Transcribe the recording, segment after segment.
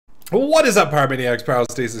What is up, Pyromaniacs?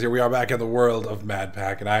 Stasis here. We are back in the world of Mad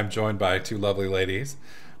Pack, and I am joined by two lovely ladies.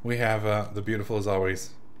 We have the beautiful, as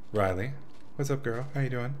always, Riley. What's up, girl? How you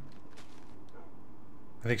doing?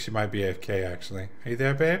 I think she might be AFK, actually. Are you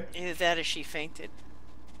there, babe? Either that or she fainted.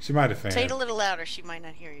 She might have fainted. Say it a little louder. She might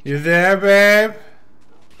not hear you. You there, babe?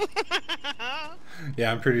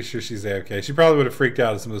 Yeah, I'm pretty sure she's AFK. She probably would have freaked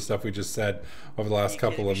out at some of the stuff we just said over the last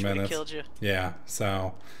couple of minutes. Killed you. Yeah,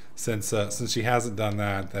 so since she hasn't done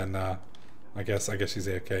that, then I guess she's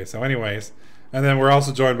AFK. So anyways, and then we're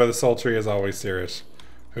also joined by the sultry, as always, Sirish,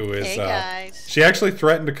 who is hey guys. She actually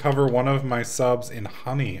threatened to cover one of my subs in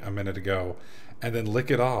honey a minute ago and then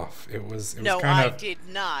lick it off. It was kind of, I did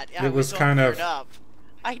not. It was kind of up.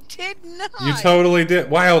 I did not. You totally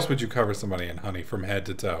did. Why else would you cover somebody in honey from head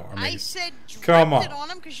to toe? I mean, I said come on. It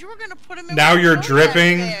on him because you were going to put him in. Now you're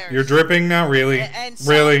dripping. You're dripping now, really? And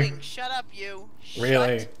really? Shut up, you.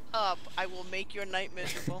 Really? Shut up. I will make your night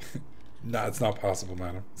miserable. No, it's not possible,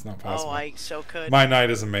 madam. It's not possible. Oh, I so could. My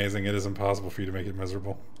night is amazing. It is impossible for you to make it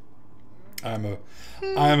miserable. I'm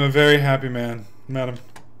a very happy man, madam.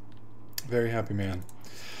 Very happy man.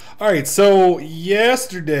 All right, so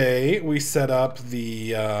yesterday we set up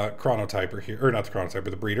the chronotyper here, or not the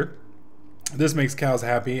chronotyper, the breeder. This makes cows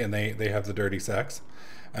happy, and they have the dirty sex.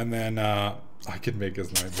 And then I could make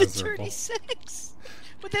his night miserable. The dirty sex?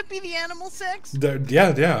 Would that be the animal sex?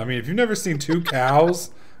 Yeah. I mean, if you've never seen two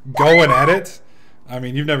cows going at it, I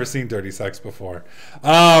mean, you've never seen dirty sex before.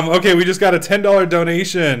 Okay, we just got a $10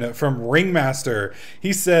 donation from Ringmaster.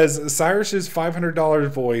 He says Cyrus's $500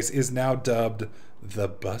 voice is now dubbed the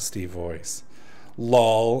Busty voice.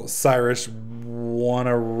 Lol. Cyrus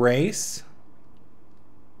wanna race?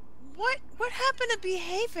 What happened to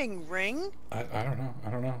behaving, Ring? I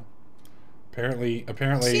don't know. Apparently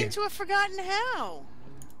Seem to have forgotten how.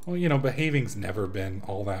 Well, you know, behaving's never been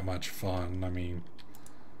all that much fun. I mean,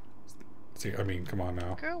 see, come on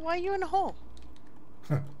now. Girl, why are you in a hole?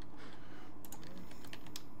 Pull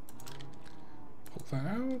that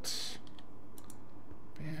out.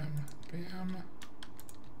 Bam, bam.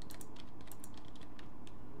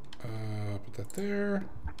 Put that there.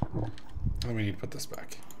 Then we need to put this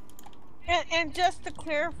back. And just to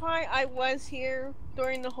clarify, I was here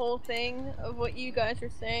during the whole thing of what you guys are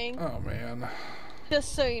saying. Oh, man.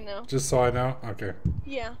 Just so you know. Just so I know? Okay.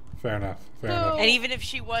 Yeah. Fair enough. Fair enough. And even if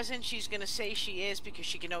she wasn't, she's going to say she is because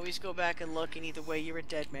she can always go back and look, and either way, you're a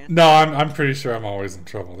dead man. No, I'm pretty sure I'm always in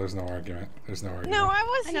trouble. There's no argument. There's no argument. No, I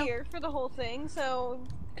was here for the whole thing, so...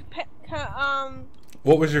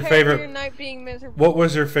 What was your favorite? Your night being miserable. What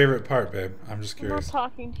was your favorite part, babe? I'm just curious. I'm not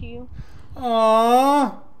talking to you.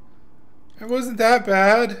 Aww. It wasn't that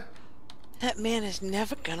bad. That man is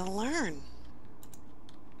never gonna learn.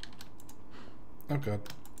 Oh, good.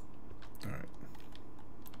 Alright.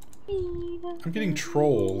 I'm getting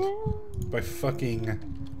trolled by fucking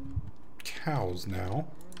cows now.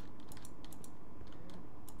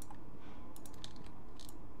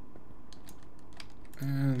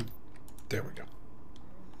 And there we go.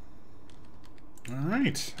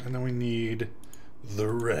 Alright, and then we need the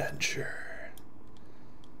rancher.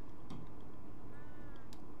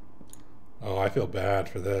 Oh, I feel bad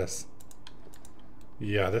for this.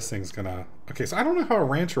 Yeah, this thing's gonna... Okay, so I don't know how a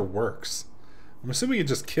rancher works. I'm assuming it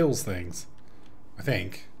just kills things. I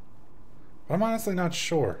think. But I'm honestly not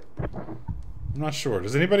sure. I'm not sure.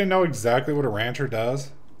 Does anybody know exactly what a rancher does?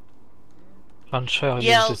 Rancher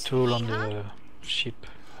uses the tool on the sheep.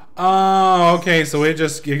 Oh, okay. So it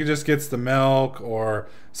just gets the milk, or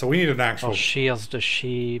so we need an actual. Or shears the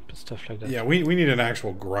sheep and stuff like that. Yeah, we need an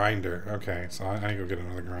actual grinder. Okay, so I need to go get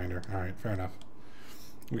another grinder. All right, fair enough.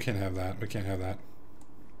 We can't have that. We can't have that.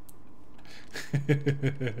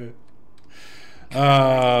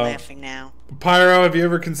 Laughing now. Pyro, have you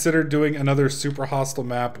ever considered doing another super hostile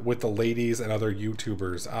map with the ladies and other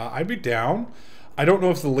YouTubers? I'd be down. I don't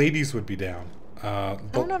know if the ladies would be down. I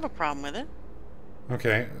don't have a problem with it.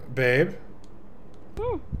 Okay, babe.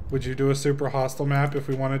 Would you do a super hostile map if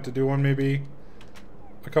we wanted to do one maybe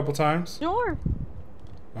a couple times? Sure.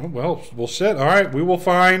 Oh, well shit. All right, we will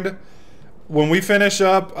find, when we finish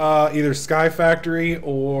up either Sky Factory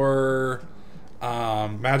or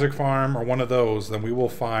Magic Farm or one of those, then we will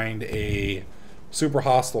find a super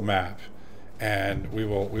hostile map, and we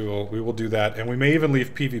will do that, and we may even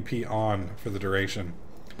leave PvP on for the duration.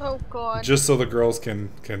 Oh god. Just so the girls can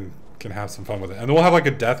have some fun with it. And then we'll have like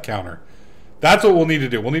a death counter. That's what we'll need to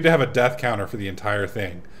do. We'll need to have a death counter for the entire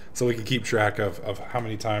thing, so we can keep track of how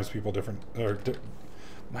many times people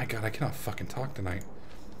my god, I cannot fucking talk tonight.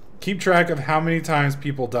 Keep track of how many times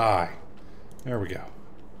people die. There we go.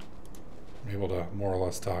 I'm able to more or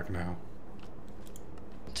less talk now.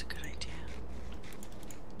 That's a good idea.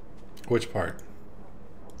 Which part?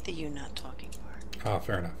 The you not talking part. Oh,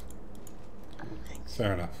 fair enough. Thanks.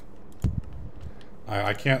 Fair enough.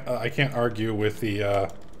 I can't argue with the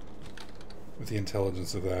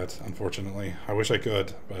intelligence of that, unfortunately. I wish I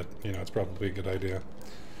could, but you know, it's probably a good idea.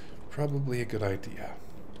 Probably a good idea.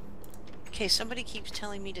 Okay, somebody keeps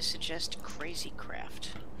telling me to suggest Crazy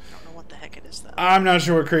Craft. I don't know what the heck it is though. I'm not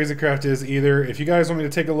sure what Crazy Craft is either. If you guys want me to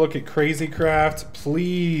take a look at Crazy Craft,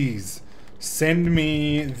 please send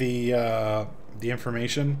me the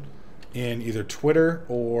information in either Twitter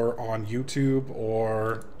or on YouTube,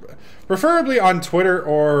 or preferably on Twitter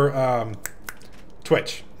or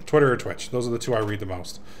Twitch. Twitter or Twitch. Those are the two I read the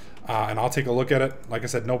most. And I'll take a look at it. Like I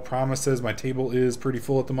said, no promises. My table is pretty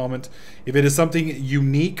full at the moment. If it is something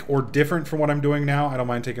unique or different from what I'm doing now, I don't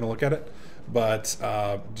mind taking a look at it. But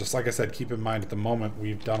just like I said, keep in mind at the moment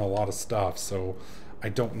we've done a lot of stuff, so I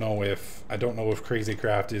don't know if Crazy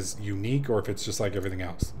Craft is unique or if it's just like everything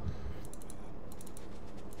else.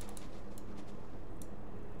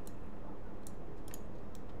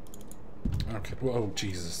 Okay. Whoa,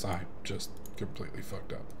 Jesus! I just completely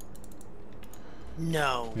fucked up.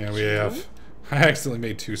 No. Yeah, we have. I accidentally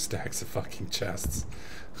made 2 stacks of fucking chests.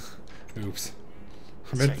 Oops.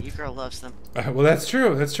 Sorry, your girl loves them. Well, that's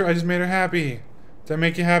true. That's true. I just made her happy. Did that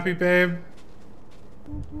make you happy, babe?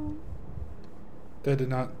 Mm-hmm. That did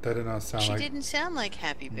not sound like. She didn't sound like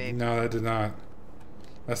happy, babe. No, that did not.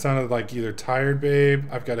 That sounded like either tired, babe.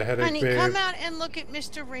 I've got a headache, Honey, babe. come out and look at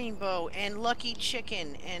Mr. Rainbow and Lucky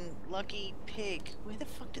Chicken and Lucky Pig. Where the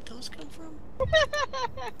fuck did those come from?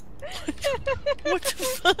 What the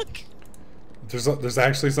fuck? There's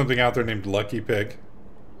actually something out there named Lucky Pig.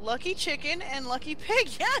 Lucky Chicken and Lucky Pig,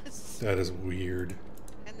 yes! That is weird.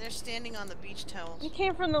 And they're standing on the beach towels. It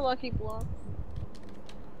came from the Lucky Block.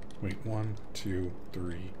 Wait, 1, 2,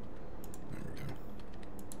 3. There we go.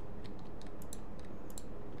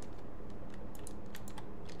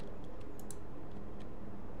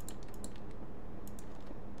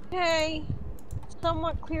 Hey,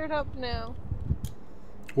 somewhat cleared up now.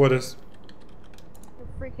 What is? The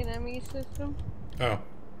freaking ME system. Oh.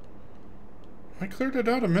 I cleared it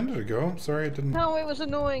out a minute ago. I'm sorry I didn't. No, it was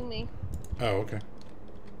annoying me. Oh, okay.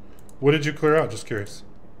 What did you clear out? Just curious.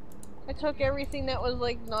 I took everything that was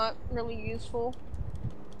like not really useful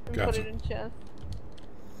and put Gotcha. it in chest.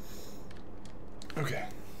 Okay.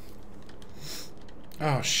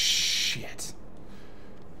 Oh, shit.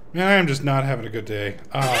 Man, I am just not having a good day.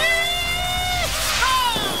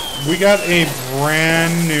 We got a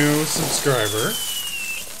brand new subscriber.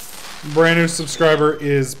 Brand new subscriber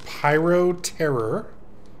is Pyro Terror.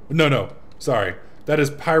 No, sorry. That is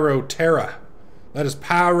Pyro Terra. That is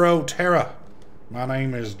Pyro Terra. My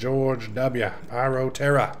name is George W. Pyro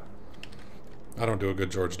Terra. I don't do a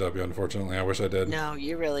good George W, unfortunately. I wish I did. No,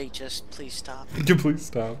 you really just please stop. You please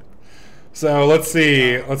stop. So let's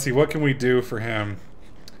see. Let's see. What can we do for him?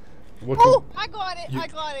 What Oh, I got it. I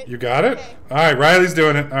got it. You got it? Okay. All right, Riley's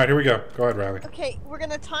doing it. All right, here we go. Go ahead, Riley. Okay, we're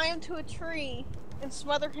gonna tie him to a tree and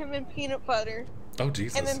smother him in peanut butter, Oh,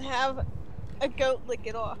 Jesus. and then have a goat lick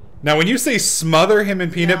it off. Now, when you say smother him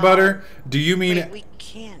in peanut No. butter, do you mean... Wait, we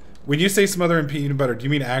can't. When you say smother in peanut butter, do you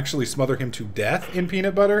mean actually smother him to death in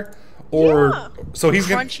peanut butter? Or... Yeah. So he's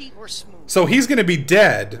gonna... Crunchy or smooth? So he's going to be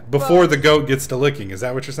dead before the goat gets to licking. Is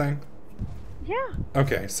that what you're saying? Yeah.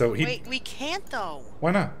 Okay, so he... Wait, we can't though.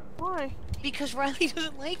 Why not? Why? Because Riley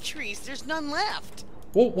doesn't like trees. There's none left.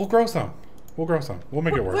 We'll grow some. We'll grow some. We'll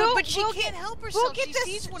make it work. We'll- But she we'll can't get- help We'll herself. get She this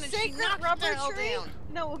sees one and she sacred knocks rubber the hell tree. down.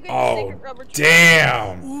 No, we'll get the Oh, sacred rubber tree.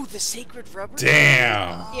 damn. Ooh, the sacred rubber.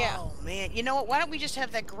 Damn. Oh, Yeah. man. You know what? Why don't we just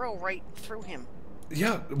have that grow right through him?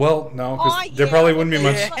 Yeah, well, no, because Oh, there yeah, probably wouldn't be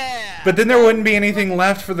much... Yeah. But then there wouldn't be anything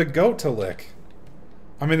left for the goat to lick.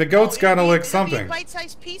 I mean, the goat's got to lick something.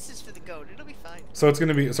 Bite-sized pieces for the goat. It'll be fine. So it's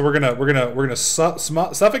gonna be. So we're gonna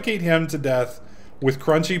suffocate him to death with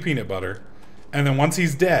crunchy peanut butter, and then once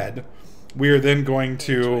he's dead, we are then going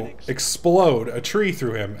to explode a tree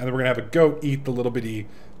through him, and then we're gonna have a goat eat the little bitty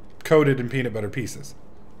coated in peanut butter pieces.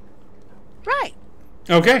 Right.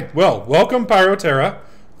 Okay. Well, welcome Pyroterra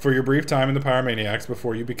for your brief time in the Pyromaniacs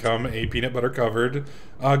before you become a peanut butter covered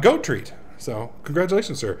goat treat. So,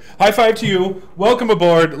 congratulations, sir. High five to you. Welcome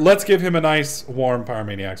aboard. Let's give him a nice, warm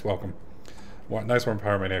Pyromaniacs welcome. Nice, warm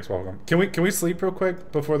Pyromaniacs welcome. Can we sleep real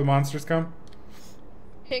quick before the monsters come?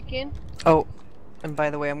 Chicken. Oh, and by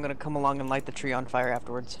the way, I'm gonna come along and light the tree on fire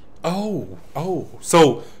afterwards. Oh.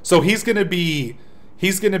 So he's gonna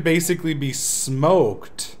basically be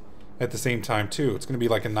smoked at the same time too. It's gonna be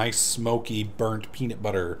like a nice smoky, burnt peanut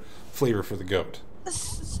butter flavor for the goat.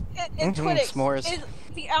 And Twittix, s'mores. is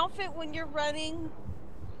the outfit when you're running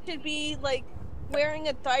should be like wearing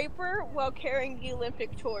a diaper while carrying the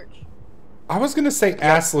Olympic torch. I was gonna say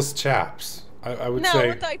assless chaps. I would No, say.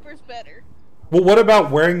 a diaper's better. Well, what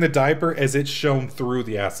about wearing the diaper as it's shown through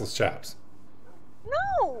the assless chaps?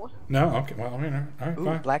 No. No. Okay. Well, I mean, all right, Ooh,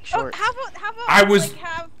 fine. black Oh, shorts. how about I was- like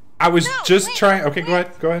have I was No, just wait, trying. Okay, go wait.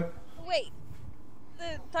 ahead. Go ahead. wait.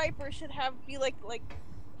 The diaper should be like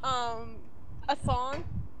a thong.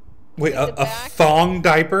 Wait, Like the a back? thong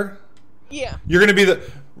diaper? Yeah. You're gonna be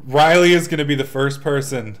Riley is gonna be the first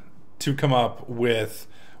person to come up with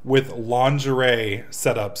lingerie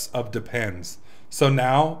setups of Depends. So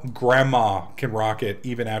now Grandma can rock it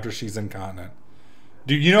even after she's incontinent.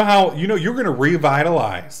 Do you know how you're gonna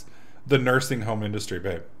revitalize the nursing home industry,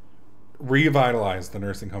 babe? Revitalize the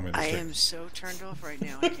nursing home I industry. am so turned off right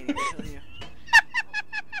now. I can't even tell you.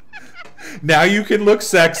 Now you can look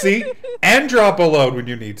sexy and drop a load when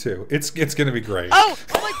you need to. It's gonna be great. Oh!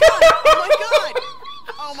 Oh my god!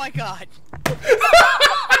 Oh my god!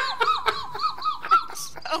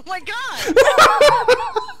 Oh my god! Oh my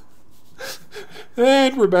god!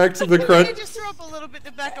 And we're back to the I crunch. just threw up a little bit in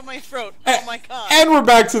the back of my throat. Oh my god! And we're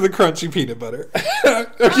back to the crunchy peanut butter.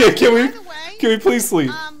 Okay, can by the way, we please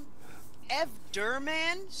sleep? Ev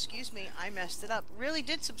Durman, excuse me, I messed it up. Really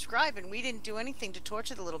did subscribe, and we didn't do anything to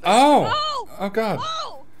torture the little bit. Oh God.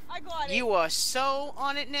 Oh! I got it. You are so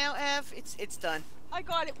on it now, Ev. It's done. I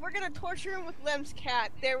got it. We're gonna torture him with Lem's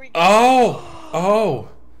cat. There we go. Oh.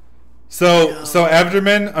 So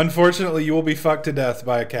Abderman, unfortunately, you will be fucked to death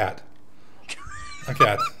by a cat. A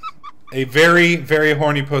cat. A very, very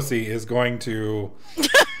horny pussy is going to,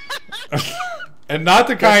 and not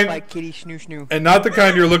the kind, Like kitty snoo snoo. and not the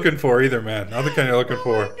kind you're looking for either, man. Not the kind you're looking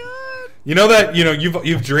for. You know that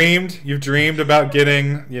you've dreamed about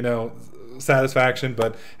getting satisfaction,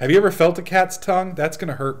 but have you ever felt a cat's tongue? That's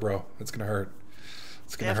gonna hurt, bro. It's gonna hurt.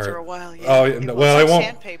 It's gonna hurt. After a while, yeah. Oh, It no, was well, like it won't.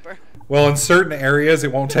 Sandpaper. Well, in certain areas,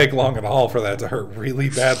 it won't take long at all for that to hurt really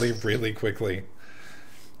badly, really quickly.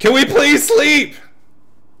 Can we please sleep?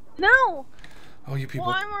 No. Oh, you people.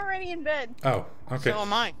 Well, I'm already in bed. Oh, okay. So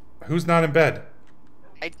am I. Who's not in bed?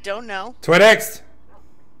 I don't know. Twinext.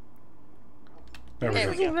 There we There go.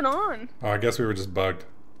 we It's even on. Oh, I guess we were just bugged.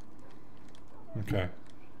 Okay.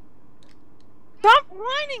 Stop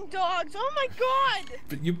whining, dogs! Oh my god!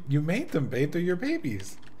 But you made them, babe. They're your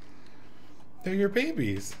babies. They're your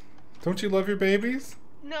babies. Don't you love your babies?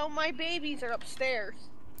 No, my babies are upstairs.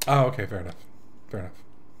 Oh, okay. Fair enough. Fair enough.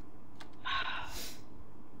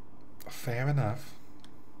 Fair enough.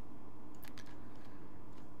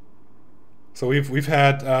 So we've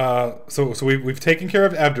had so we've taken care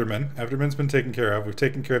of Abderman. Abderman's been taken care of. We've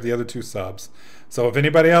taken care of the other two subs. So if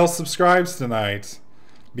anybody else subscribes tonight,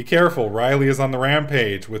 be careful. Riley is on the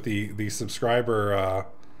rampage with the subscriber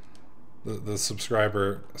the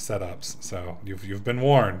subscriber setups. So you've been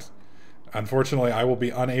warned. Unfortunately, I will be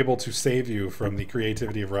unable to save you from the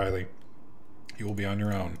creativity of Riley. You will be on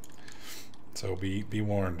your own. So be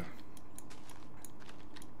warned.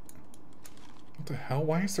 What the hell?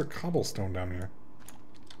 Why is there cobblestone down here?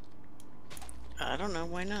 I don't know.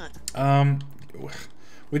 Why not?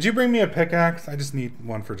 Would you bring me a pickaxe? I just need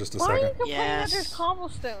one for just a Why are you second. complaining that there's Yes.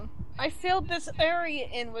 cobblestone? I filled this area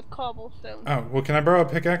in with cobblestone. Oh, well, can I borrow a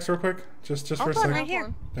pickaxe real quick? Just for a Hold on, second? right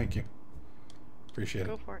here. Thank you. Appreciate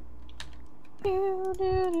Go it. for it.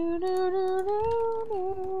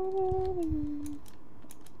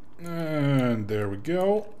 And there we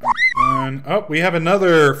go. And oh, we have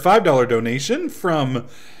another $5 donation from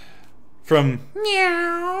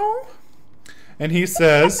Meow. And he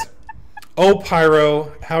says, "Oh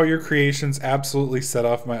Pyro, how your creations absolutely set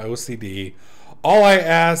off my OCD. All I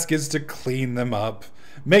ask is to clean them up,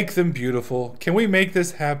 make them beautiful. Can we make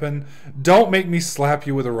this happen? Don't make me slap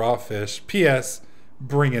you with a raw fish. P.S.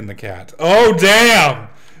 Bring in the cat." Oh damn!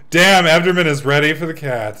 Damn, Abderman is ready for the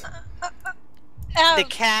cat. The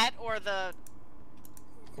cat or the...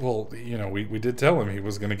 Well, we did tell him he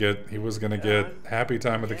was gonna get happy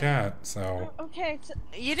time with the cat. So Okay,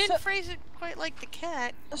 You didn't phrase it quite like the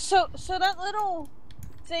cat. so that little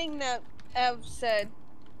thing that Ev said,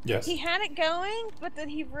 yes. he had it going, but then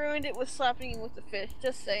he ruined it with slapping you with the fish.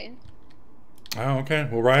 Just saying. Oh, okay.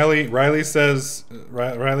 Well, Riley says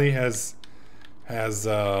Riley has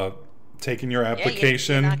taken your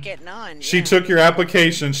application. Yeah, you're not getting on. She yeah. took your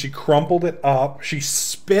application, she crumpled it up, she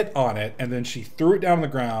spit on it, and then she threw it down on the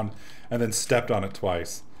ground, and then stepped on it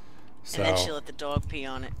twice. So And then she let the dog pee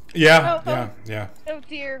on it. yeah, Oh, yeah. Oh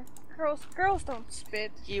dear, girls don't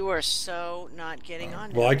spit. You are so not getting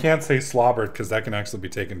on. Well, I can't say slobbered because that can actually be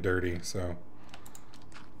taken dirty. So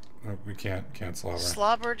We can't slobber.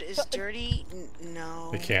 Slobbered is dirty?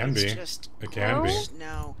 No. It can be. It can be.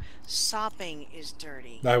 No. Sopping is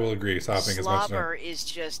dirty. I will agree. Sopping is much. Slobber is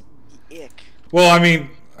just ick. Well, I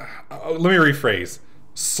mean, let me rephrase.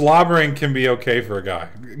 Slobbering can be okay for a guy.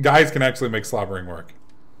 Guys can actually make slobbering work.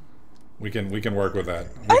 We can work with that.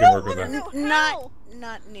 We can work with that.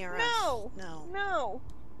 Not near us. No.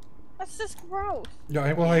 That's just gross.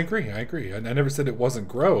 Yeah, well, I agree. I never said it wasn't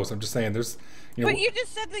gross. I'm just saying there's, you know. But you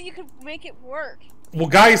just said that you could make it work. Well,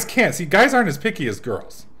 guys can't. See, guys aren't as picky as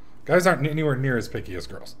girls. Guys aren't anywhere near as picky as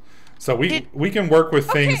girls. So we can work with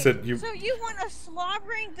things that you. So you want a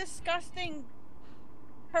slobbering, disgusting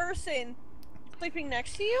person sleeping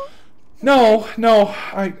next to you? No.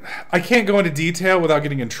 I can't go into detail without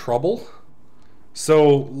getting in trouble.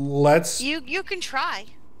 So let's. You can try.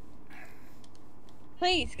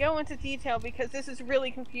 Please go into detail because this is really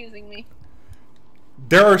confusing me.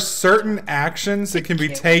 There are certain actions that can be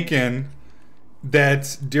taken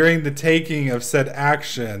that during the taking of said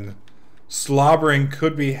action, slobbering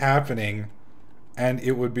could be happening and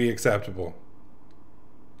it would be acceptable.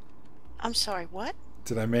 I'm sorry, what?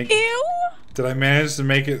 Did I make Ew? Did I manage to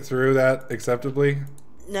make it through that acceptably?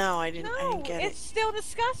 No, I didn't get it. It's still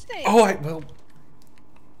disgusting. Oh, well.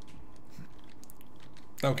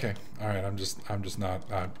 Okay. All right. I'm just not.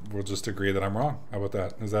 We'll just agree that I'm wrong. How about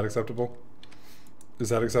that? Is that acceptable? Is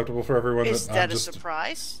that acceptable for everyone? Is that a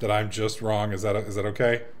surprise? That I'm just wrong. Is that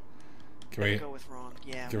okay? Can we go with wrong?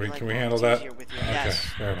 Yeah. Can we handle that? Okay. Yes.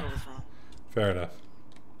 Fair enough. Fair enough.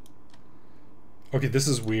 Okay, this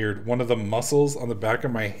is weird. One of the muscles on the back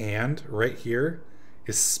of my hand right here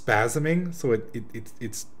is spasming, so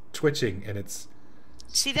it's twitching and it's.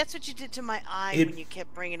 See, that's what you did to my eye when you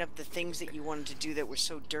kept bringing up the things that you wanted to do that were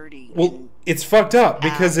so dirty. Well, it's fucked up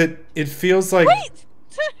because it feels like. Wait!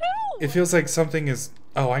 To who? It feels like something is.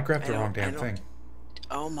 Oh, I grabbed the wrong damn thing.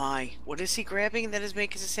 Oh my! What is he grabbing that is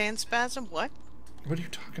making his hand spasm? What? What are you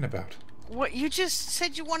talking about? What, you just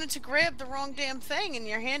said you wanted to grab the wrong damn thing and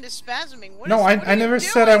your hand is spasming. No, I never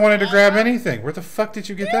said I wanted to grab anything. Where the fuck did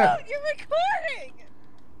you get that? You're recording!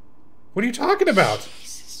 What are you talking about?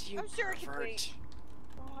 Jesus, you I'm sure it can wait.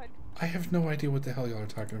 God. I have no idea what the hell y'all are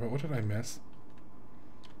talking about. What did I miss?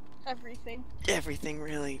 Everything. Everything,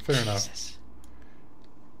 really. Fair enough.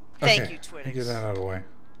 Thank you, Twittix. Get that out of the way.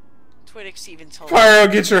 Twittix even told Pyro,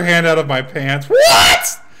 get your hand out of my pants.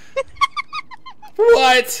 What?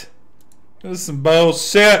 What? That is some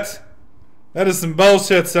bullshit. That is some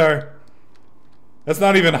bullshit, sir. That's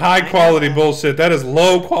not even high quality bullshit. That is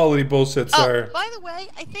low quality bullshit, sir. Oh, by the way,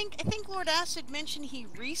 I think Lord Acid mentioned he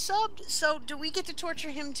resubbed. So do we get to torture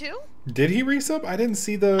him too? Did he resub? I didn't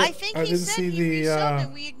see the. I think he said he resubbed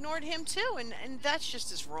and we ignored him too, and that's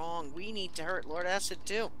just as wrong. We need to hurt Lord Acid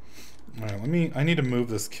too. All right, I need to move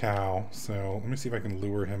this cow. So let me see if I can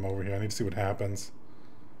lure him over here. I need to see what happens.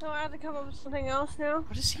 So I have to come up with something else now?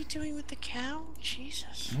 What is he doing with the cow?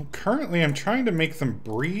 Jesus. Well, currently, I'm trying to make them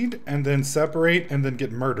breed and then separate and then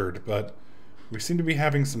get murdered, but we seem to be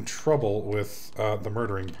having some trouble with the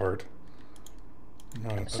murdering part.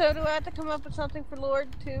 So do I have to come up with something for Lord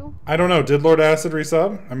too? I don't know. Did Lord Acid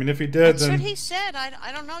resub? I mean, if he did, that's then what he said.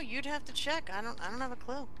 I don't know. You'd have to check. I don't have a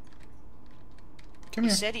clue. Come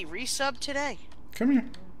here. He said he resubbed today. Come here.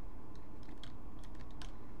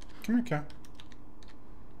 Come here, cow.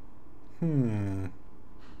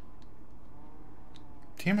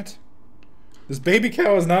 Damn it. This baby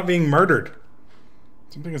cow is not being murdered.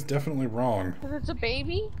 Something is definitely wrong. Because it's a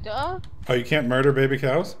baby? Duh. Oh, you can't murder baby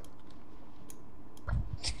cows?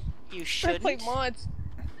 You shouldn't. I play mods.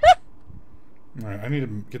 Alright, I need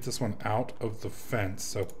to get this one out of the fence.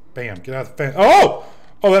 So, bam, get out of the fence. Oh!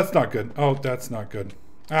 Oh, that's not good. Oh, that's not good.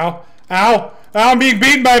 Ow! Ow! Ow, I'm being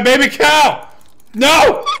beaten by a baby cow!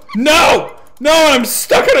 No! No! No, I'm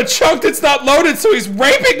stuck on a chunk that's not loaded, so he's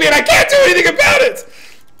raping me and I can't do anything about it!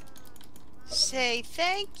 Say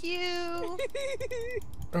thank you.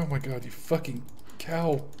 Oh my god, you fucking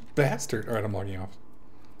cow bastard. Alright, I'm logging off.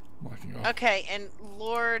 Okay, and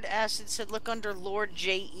Lord Acid said look under Lord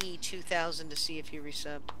JE 2000 to see if you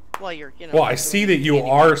resubbed. Well, you're, Well, I see that you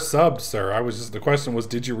are subbed, sir. The question was,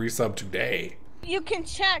 did you resub today? You can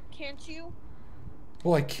check, can't you?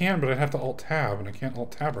 Well, I can, but I'd have to alt-tab, and I can't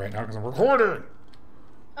alt-tab right now because I'm recording!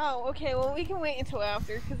 Oh, okay, well, we can wait until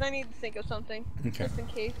after, because I need to think of something. Okay. Just in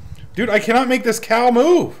case. Dude, I cannot make this cow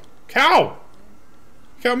move! Cow!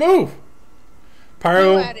 Cow, move!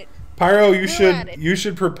 Pyro, you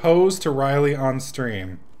should propose to Riley on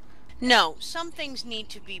stream. No, some things need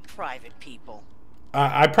to be private, people.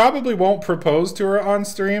 I probably won't propose to her on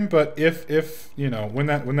stream, but if you know, when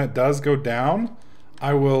that does go down,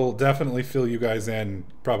 I will definitely fill you guys in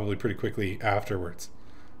probably pretty quickly afterwards.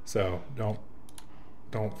 So don't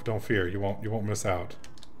fear. You won't miss out.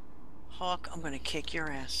 Hawk, I'm gonna kick your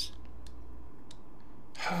ass.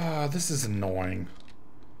 This is annoying.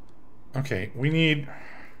 Okay, we need...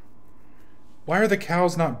 Why are the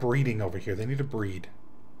cows not breeding over here? They need to breed.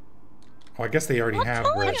 Oh, I guess they already have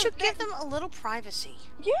Why bred. don't you give them a little privacy?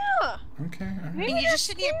 Yeah. Okay. All right. And you're just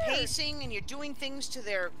sitting here pacing and you're doing things to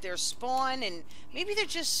their spawn, and maybe they're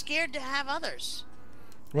just scared to have others.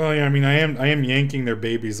 Well, yeah, I mean, I am yanking their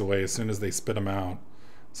babies away as soon as they spit them out.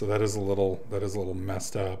 So that is a little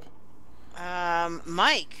messed up.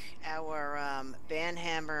 Mike, our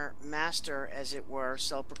banhammer master, as it were,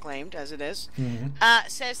 self-proclaimed as it is,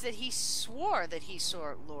 says that he swore that he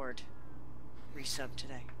saw Lord resub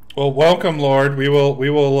today. Well, welcome, Lord. We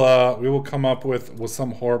will come up with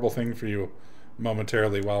some horrible thing for you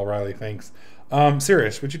momentarily while Riley thinks.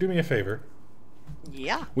 Sirius, would you do me a favor?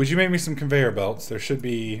 Yeah. Would you make me some conveyor belts? There should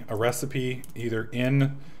be a recipe either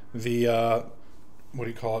in the what do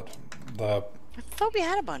you call it? I thought we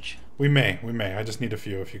had a bunch. We may. I just need a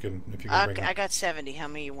few. If you can bring them. I got 70. How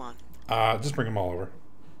many you want? Just bring them all over.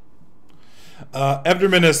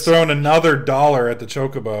 Ebderman has thrown another $1 at the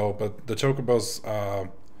Chocobo, but the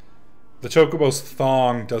Chocobo's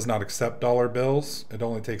thong does not accept dollar bills. It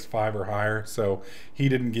only takes 5 or higher, so he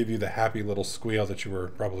didn't give you the happy little squeal that you were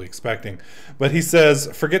probably expecting. But he says,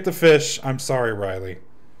 "Forget the fish. I'm sorry, Riley."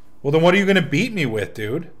 Well, then what are you going to beat me with,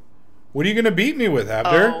 dude? What are you going to beat me with,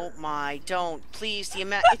 Abder? Oh my, don't. Please, the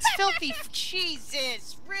amount. It's filthy.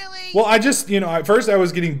 Jesus, really? Well, I just, at first I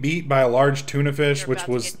was getting beat by a large tuna fish, You're which about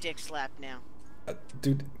was... to get dick slapped now.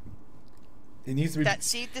 Dude, it needs to be...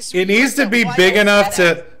 It needs to be big enough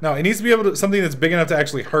to... No, it needs to be able to... Something that's big enough to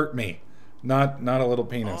actually hurt me. Not a little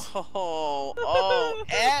penis.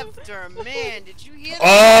 After, man, did you hear that?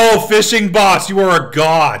 Oh, fishing boss, you are a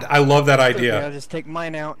god. I love that idea. I'll just take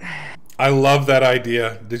mine out. I love that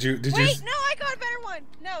idea. Did you? Wait, no, I got a better one.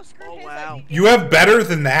 No, screw his. Wow. You have better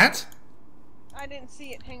than that? I didn't see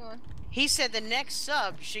it. Hang on. He said the next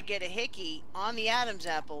sub should get a hickey on the Adam's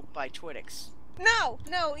apple by Twittix. No,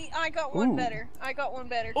 I got one better. I got one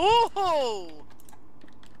better. Ooh!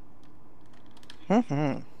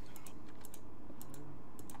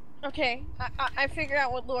 Okay, I figure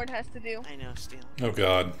out what Lord has to do. I know, Steel. Oh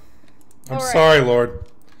god. I'm All right. sorry, Lord.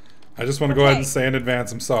 I just want to go ahead and say in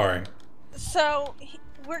advance, I'm sorry. So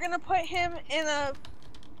we're gonna put him in a,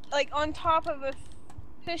 on top of a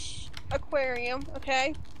fish aquarium,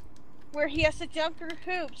 okay? Where he has to jump through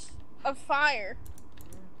hoops of fire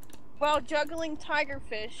while juggling tiger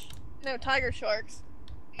sharks,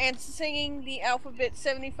 and singing the alphabet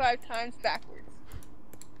 75 times backwards.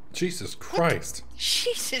 Jesus Christ.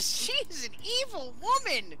 Jesus, she is an evil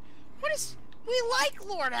woman. What is... We like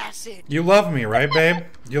Lord Acid. You love me, right, babe?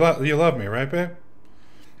 You love me, right, babe?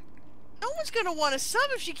 No one's gonna want to sub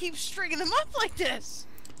if she keeps stringing them up like this.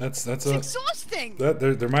 It's exhausting.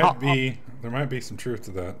 There might be some truth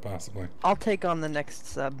to that, possibly. I'll take on the next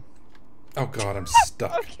sub. Oh god, I'm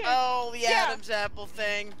stuck. Okay. Oh, the Adam's apple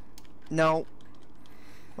thing. No.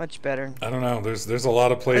 Much better. I don't know. There's a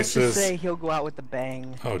lot of places. Let's just say he'll go out with a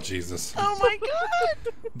bang. Oh Jesus. Oh my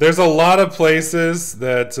god. There's a lot of places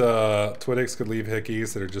that Twittix could leave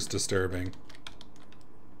hickeys that are just disturbing.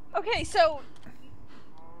 Okay, so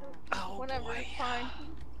Whatever, it's fine.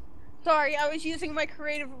 Sorry, I was using my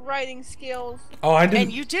creative writing skills. Oh, I didn't.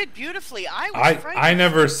 And you did beautifully. I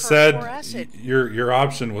never more said acid. your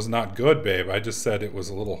option was not good, babe. I just said it was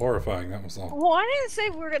a little horrifying. That was all. Well, I didn't say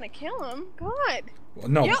we were gonna kill him. God. Well,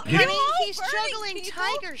 no, Honey, he's burning juggling people.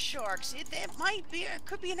 tiger sharks. It might be. It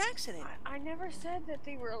could be an accident. I never said that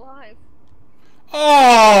they were alive.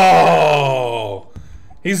 Oh,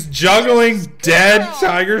 he's juggling dead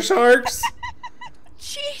tiger sharks.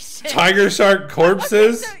 Jesus. Tiger shark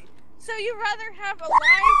corpses. Okay, so you'd rather have alive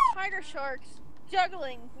tiger sharks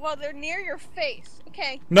juggling while they're near your face?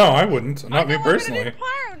 Okay. No, I wouldn't. Not me I know we're personally. gonna do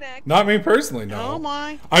pyro next. Not me personally. No. Oh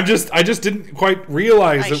my. I just didn't quite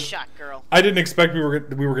realize Nice that. shot, girl. I didn't expect we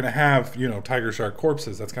were gonna have tiger shark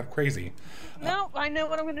corpses. That's kind of crazy. No, I know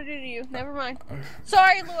what I'm gonna do to you. Never mind.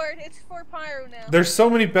 Sorry, Lord. It's for pyro now. There's so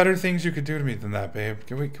many better things you could do to me than that, babe.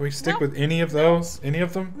 Can we stick with any of those? Any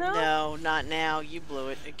of them? No, not now. You blew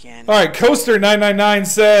it again. All right, Coaster999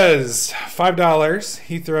 says $5.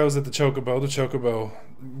 He throws at the Chocobo. The Chocobo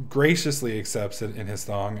graciously accepts it in his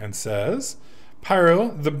thong and says, "Pyro,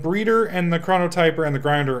 the breeder and the chronotyper and the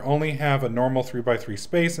grinder only have a normal 3x3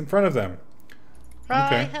 space in front of them."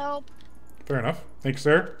 Okay. Help. Fair enough. Thank you,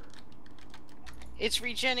 sir. It's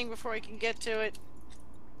regenning before I can get to it.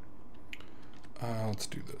 Let's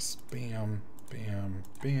do this. Bam, bam,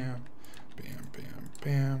 bam, bam, bam,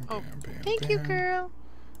 bam, Oh, bam, bam. thank you, girl.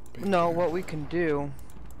 Bam, No, bam. what we can do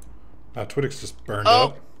Twitix just burned Oh.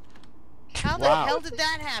 up. How the hell did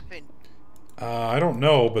that happen? I don't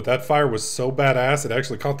know, but that fire was so badass it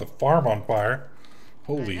actually caught the farm on fire.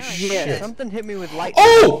 Holy know, shit. Yeah, something hit me with lightning.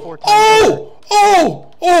 Oh! 4 times over.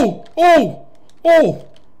 Oh!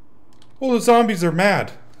 Oh, the zombies are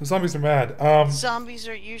mad. The zombies are mad. Zombies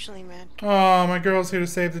are usually mad. Oh, my girl's here to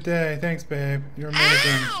save the day. Thanks, babe. You're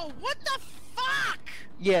amazing. Ow! What the fuck?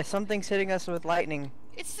 Yeah, something's hitting us with lightning.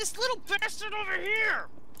 It's this little bastard over here!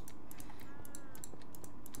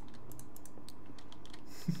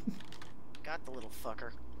 Got the little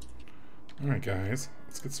fucker. Alright, guys.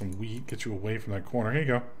 Let's get some wheat. Get you away from that corner. Here you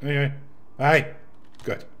go. Hey. Hey.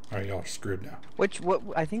 Good. Alright, y'all are screwed now.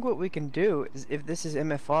 I think what we can do is, if this is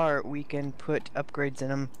MFR, we can put upgrades in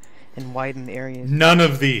them and widen the areas. None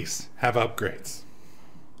of these have upgrades.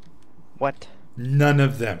 What? None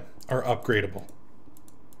of them are upgradable.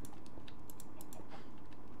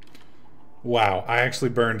 Wow, I actually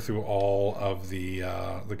burned through all of the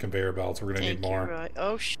conveyor belts. We're gonna need more. Right.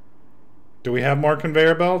 Oh sh. Do we have more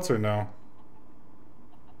conveyor belts or no?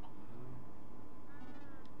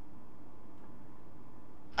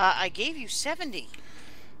 I gave you 70.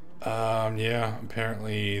 Yeah.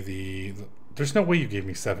 Apparently there's no way you gave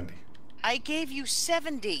me 70. I gave you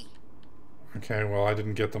 70. Okay, well I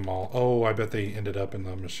didn't get them all. Oh, I bet they ended up in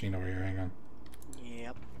the machine over here. Hang on.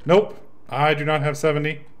 Yep. Nope, I do not have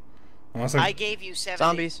 70. Unless I gave you 70.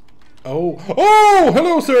 Zombies. Oh,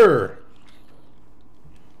 hello, sir.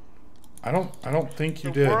 I don't think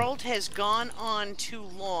you did. The world has gone on too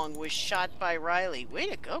long. Was shot by Riley. Way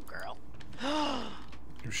to go, girl.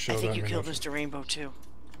 You I think you killed Mr. Rainbow too.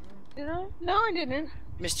 Did I? No, I didn't.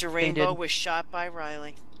 Mr. Rainbow was shot by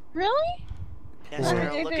Riley. Really? Yes, Poor-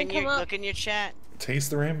 girl. It Look didn't in come up. Taste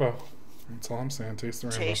the rainbow. That's all I'm saying. Taste the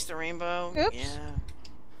rainbow. Taste the rainbow. Oops. Yeah.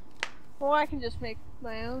 Well, I can just make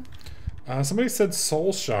my own. Somebody said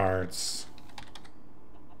soul shards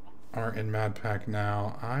are in Mad Pack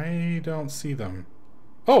now. I don't see them.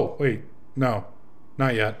 Oh, wait. No.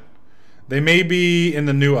 Not yet. They may be in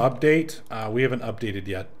the new update. We haven't updated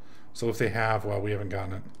yet. So if they have, well, we haven't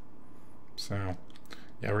gotten it. So,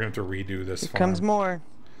 yeah, we're going to have to redo this Here farm. comes more.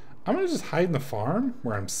 I'm going to just hide in the farm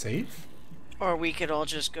where I'm safe. Or we could all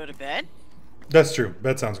just go to bed. That's true.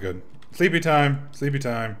 Bed sounds good. Sleepy time. Sleepy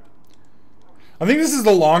time. I think this is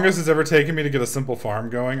the longest it's ever taken me to get a simple farm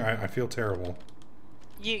going. I feel terrible.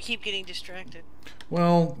 You keep getting distracted.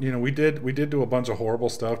 Well, you know, we did do a bunch of horrible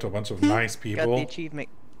stuff to a bunch of nice Got people. the achievement.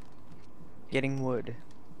 Getting wood.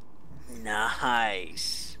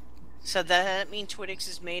 Nice. So that mean Twitix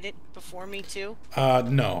has made it before me too?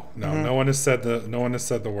 No. No one has said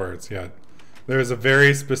the words yet. There is a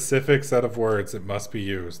very specific set of words that must be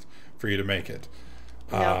used for you to make it.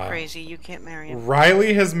 No, crazy. You can't marry him.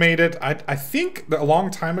 Riley has made it. I think that a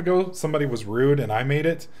long time ago somebody was rude and I made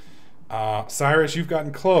it. Cyrus, you've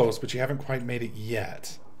gotten close, but you haven't quite made it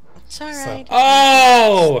yet. It's alright.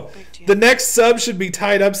 Oh! The next sub should be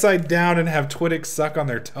tied upside down and have Twitix suck on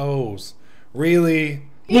their toes. Really?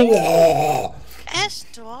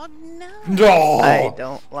 S-Dog, no. No! I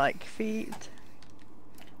don't like feet.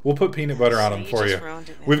 We'll put peanut butter on them you for just you. ruined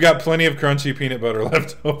it, man. We've got plenty of crunchy peanut butter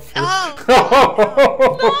left over. Stop talking!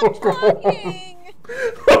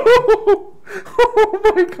 Oh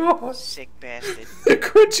my god. Sick bastard. The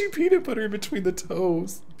crunchy peanut butter in between the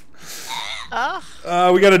toes.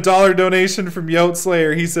 Oh. We got a $1 donation from Yote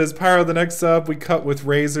Slayer. He says, Pyro, the next sub we cut with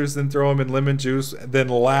razors, then throw them in lemon juice, then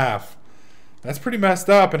laugh. That's pretty messed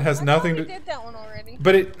up and has nothing to... We did that one already.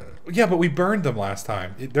 But but we burned them last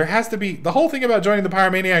time. There has to be... The whole thing about joining the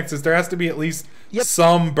Pyromaniacs is there has to be at least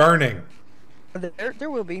some burning.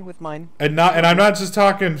 There will be with mine. And I'm not just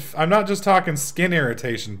talking skin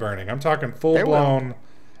irritation burning. I'm talking full blown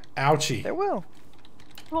ouchie. There will.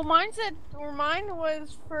 Well, mine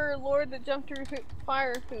was for Lord that jumped through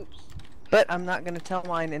fire hoops. But I'm not gonna tell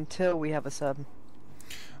mine until we have a sub.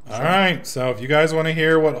 Alright, so if you guys want to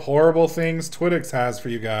hear what horrible things Twitix has for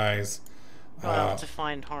you guys, Well,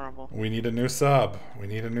 defined horrible. we need a new sub.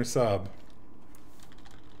 Alright,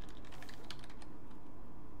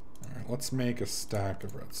 let's make a stack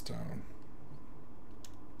of redstone.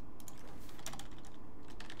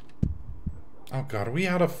 Oh god, are we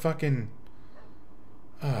out of fucking...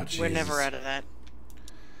 Oh, Jesus. We're never out of that.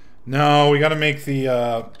 No, we gotta make the,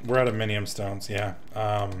 we're out of minium stones, yeah.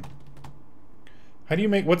 How do you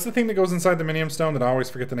make, what's the thing that goes inside the minium stone that I always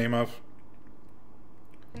forget the name of?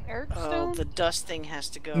 An earth Oh, stone? the dust thing has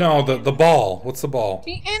to go. No, the ball. What's the ball?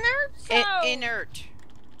 The inert stone! Inert.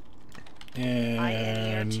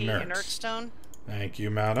 I-N-E-R-T, inert stone. Thank you,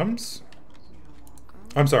 madams.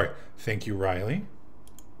 I'm sorry. Thank you, Riley.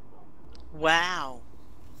 Wow.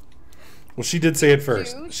 Well, she did say it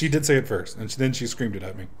first. Douche. She did say it first, and then she screamed it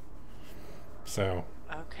at me. So.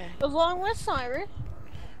 Okay. Along with Cyrus.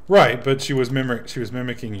 Right, but she was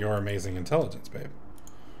mimicking your amazing intelligence, babe.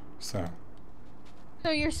 So. So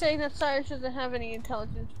you're saying that Cyrus doesn't have any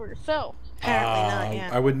intelligence for herself? Apparently not. Yeah.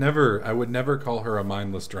 I would never call her a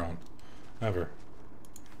mindless drone, ever.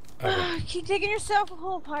 Keep digging yourself a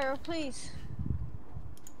hole, Pyro, please.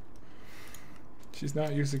 She's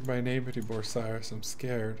not using my name anymore, Cyrus. I'm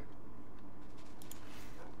scared.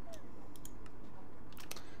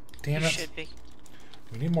 Damn You it. should be.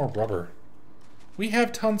 We need more rubber. We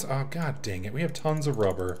have tons. Oh, god dang it. We have tons of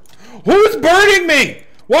rubber. Who's burning me?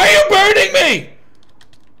 Why are you burning me?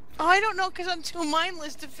 Oh, I don't know, because I'm too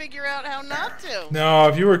mindless to figure out how not to. No,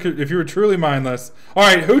 if you were truly mindless. All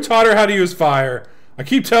right, who taught her how to use fire? I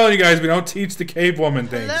keep telling you guys we don't teach the cave woman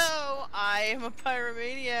things. Hello, I am a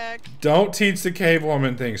pyromaniac. Don't teach the cave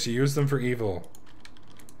woman things. She used them for evil.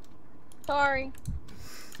 Sorry.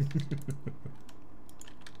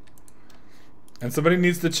 And somebody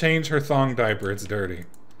needs to change her thong diaper. It's dirty.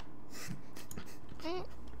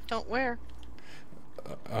 Don't wear.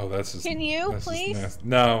 Oh, that's just. Can you, that's just please? nasty.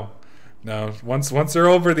 No. Once they're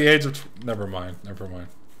over the age of. Never mind.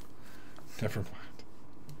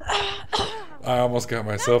 I almost got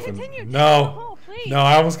myself in. No.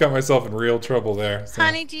 I almost got myself in real trouble there. So.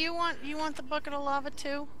 Honey, do you want the bucket of lava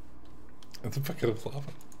too? It's a bucket of lava.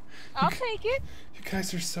 I'll take it. You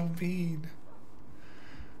guys are so mean.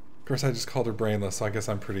 Of course, I just called her brainless, so I guess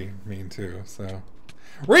I'm pretty mean too. So.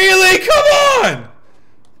 Really? Come on!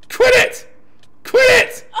 Quit it!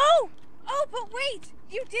 Oh, but wait.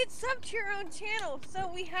 You did sub to your own channel, so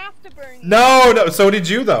we have to burn you. No. So did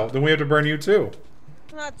you, though. Then we have to burn you too.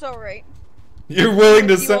 That's all right. You're willing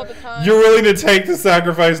to You're willing to take the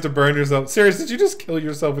sacrifice to burn yourself. Seriously, did you just kill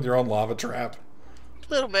yourself with your own lava trap?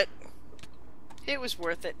 A little bit. It was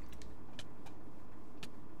worth it.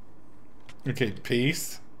 Okay,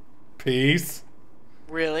 peace.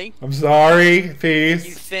 Really? I'm sorry, You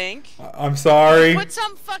peace. think? I'm sorry. Put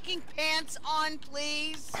some fucking pants on,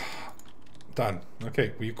 please. Done.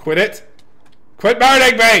 Okay, will you quit it? Quit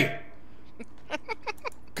burning me!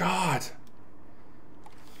 God.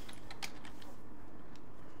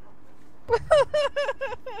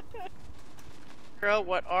 Girl,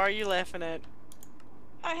 what are you laughing at?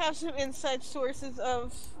 I have some inside sources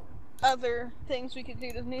of other things we could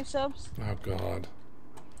do to new subs. Oh, God.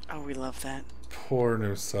 Oh, we love that. Poor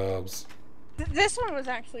new subs. This one was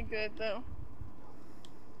actually good, though.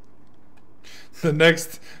 The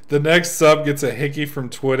next sub gets a hickey from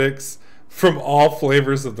Twittix from all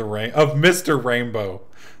flavors of Mr. Rainbow.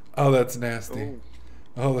 Oh, that's nasty. Ooh.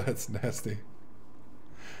 Oh, that's nasty.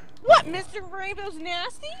 What? Mr. Rainbow's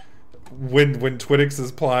nasty? When Twittix is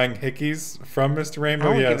applying hickeys from Mr. I Rainbow,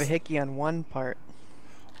 only yes. give a hickey on one part.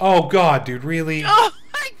 Oh God, dude, really? Oh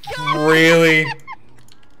my god! Really?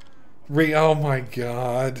 Oh my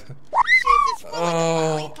God. Jesus, full like a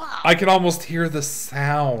Oh, lollipop. I can almost hear the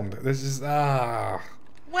sound. This is Wow,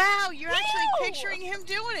 you're actually Ew. picturing him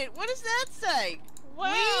doing it. What does that say?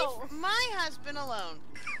 Wow. Leave my husband alone.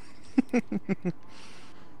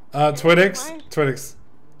 Twittix.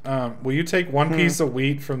 Will you take one piece of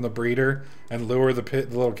wheat from the breeder and lure the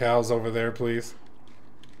little cows over there, please?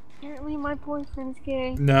 Apparently my boyfriend's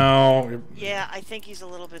gay. No. Yeah, I think he's a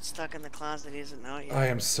little bit stuck in the closet. He doesn't know it yet. I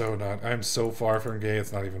am so not. I am so far from gay.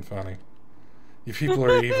 It's not even funny. You people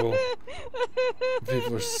are evil.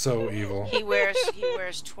 People are so evil. He wears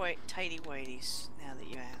tighty whities. Now that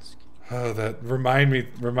you ask, Oh, that remind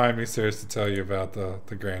me, Sarah, to tell you about the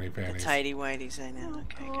Granny the Panties. tighty whities. I know. Oh,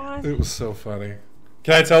 Okay, go. God. It was so funny.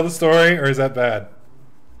 Can I tell the story, or is that bad?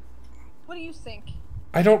 What do you think?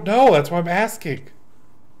 I don't know. That's why I'm asking.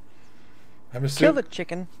 I'm Kill assuming. the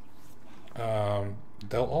chicken.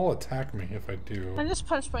 They'll all attack me if I do. I just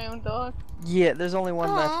punched my own dog. Yeah, there's only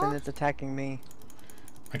one left Aw. and it's attacking me.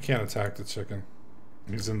 I can't attack the chicken.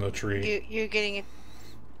 He's in the tree. You're getting it.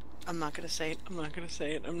 I'm not gonna say it. I'm not gonna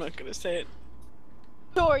say it.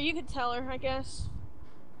 Sure, you could tell her, I guess.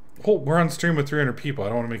 Oh, we're on stream with 300 people. I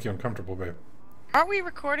don't want to make you uncomfortable, babe. Are we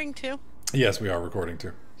recording too? Yes, we are recording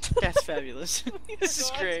too. That's fabulous. This is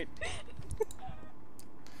God. great.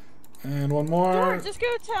 And one Sure, more. just go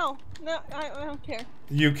tell. No, I don't care.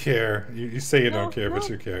 You care. You say you No, don't care, but no,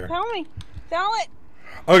 you care. Tell me. Tell it.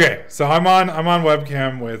 Okay, so I'm on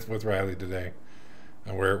webcam with Riley today,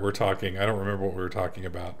 and we're talking. I don't remember what we were talking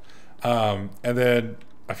about. And then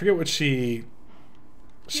I forget what she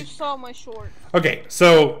You saw my short. Okay,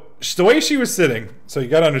 so the way she was sitting, so you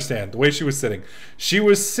gotta understand the way she was sitting. She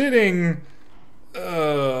was sitting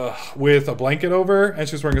with a blanket over, and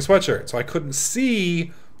she was wearing a sweatshirt, so I couldn't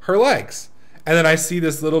see her legs. and then I see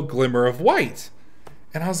this little glimmer of white.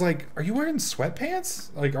 And I was like, are you wearing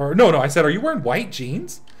sweatpants? Like, or no, I said, are you wearing white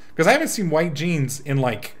jeans? Because I haven't seen white jeans in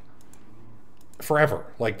like forever.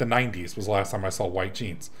 Like the 90s was the last time I saw white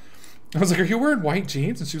jeans. I was like, are you wearing white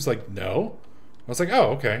jeans? And she was like, no. I was like,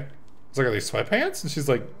 oh, okay. I was like, are they sweatpants? And she's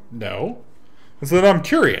like, no. And so then I'm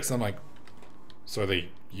curious. I'm like, so are they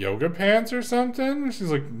yoga pants or something? And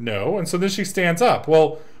she's like, no. And so then she stands up.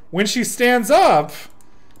 Well, when she stands up,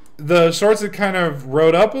 the shorts had kind of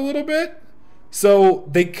rode up a little bit. So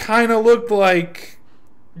they kind of looked like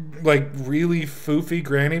really foofy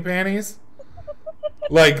granny panties.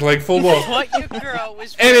 Like full blown. What your girl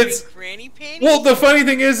was And wearing it's granny panties? well, the funny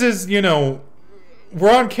thing is you know,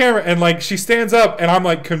 we're on camera and like she stands up and I'm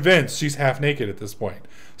like convinced she's half naked at this point.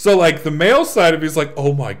 So like the male side of me is like,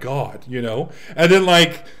 oh my god, you know, and then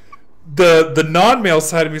like the non-male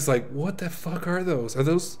side of me is like, what the fuck are those? Are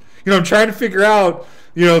those? You know, I'm trying to figure out.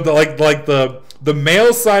 You know, the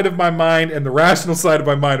male side of my mind and the rational side of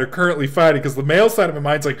my mind are currently fighting because the male side of my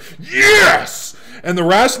mind's like, yes! And the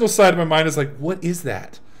rational side of my mind is like, what is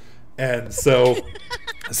that? And so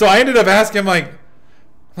I ended up asking him like,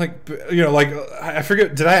 you know, like, I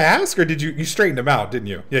forget, did I ask or did you straighten him out, didn't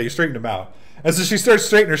you? Yeah, you straightened him out. And so she starts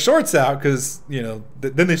straightening her shorts out because, you know,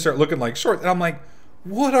 then they start looking like shorts. And I'm like,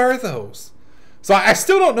 what are those? So I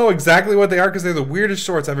still don't know exactly what they are because they're the weirdest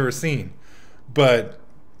shorts I've ever seen. But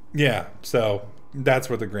yeah, so that's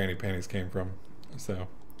where the granny panties came from. So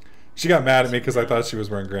she got mad at me because I thought she was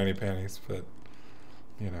wearing granny panties, but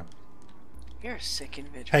you know. You're a sick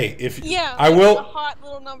individual. Hey, if Yeah, I will, a hot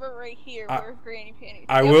little number right here. Where's granny panties?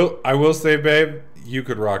 I will say, babe, you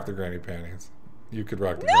could rock the granny panties. You could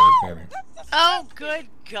rock the granny panties. Oh, good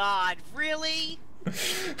God! Really?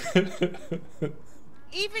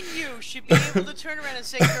 Even you should be able to turn around and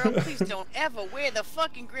say, "Girl, please don't ever wear the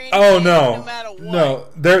fucking granny panties, no matter what." No,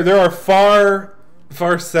 there are far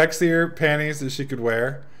sexier panties that she could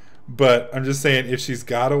wear, but I'm just saying if she's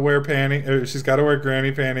got to wear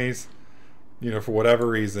granny panties, you know, for whatever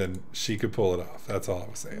reason, she could pull it off. That's all I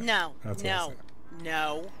was saying. No.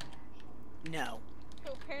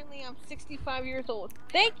 So apparently, I'm 65 years old.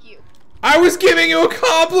 Thank you. I was giving you a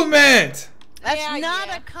compliment. That's not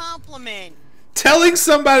a compliment. Telling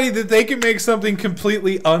somebody that they can make something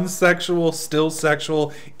completely unsexual still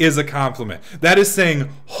sexual is a compliment. That is saying,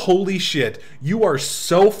 holy shit, you are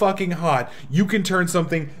so fucking hot, you can turn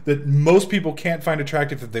something that most people can't find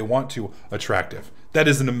attractive if they want to attractive. That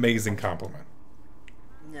is an amazing compliment.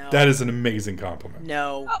 No. That is an amazing compliment.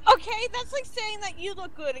 No. Oh, okay, that's like saying that you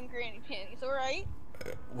look good in granny panties, alright?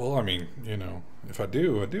 Well, I mean, you know, if I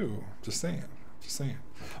do, I do. Just saying.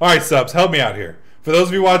 All right, subs, help me out here. For those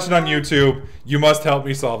of you watching on YouTube, you must help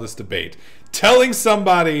me solve this debate. Telling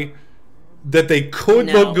somebody that they could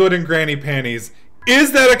look good in granny panties,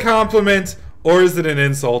 is that a compliment or is it an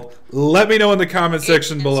insult? Let me know in the comment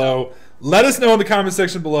section below. Let us know in the comment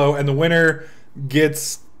section below, and the winner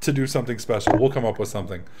gets to do something special. We'll come up with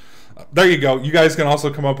something. There you go. You guys can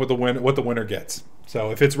also come up with what the winner gets.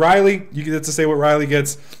 So if it's Riley, you get to say what Riley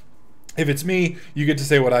gets. If it's me, you get to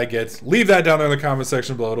say what I get. Leave that down there in the comment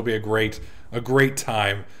section below. It'll be a great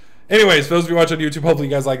time. Anyways, for those of you watching on YouTube, hopefully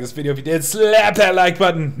you guys like this video. If you did, slap that like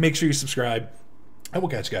button. Make sure you subscribe. And we'll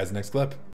catch you guys in the next clip.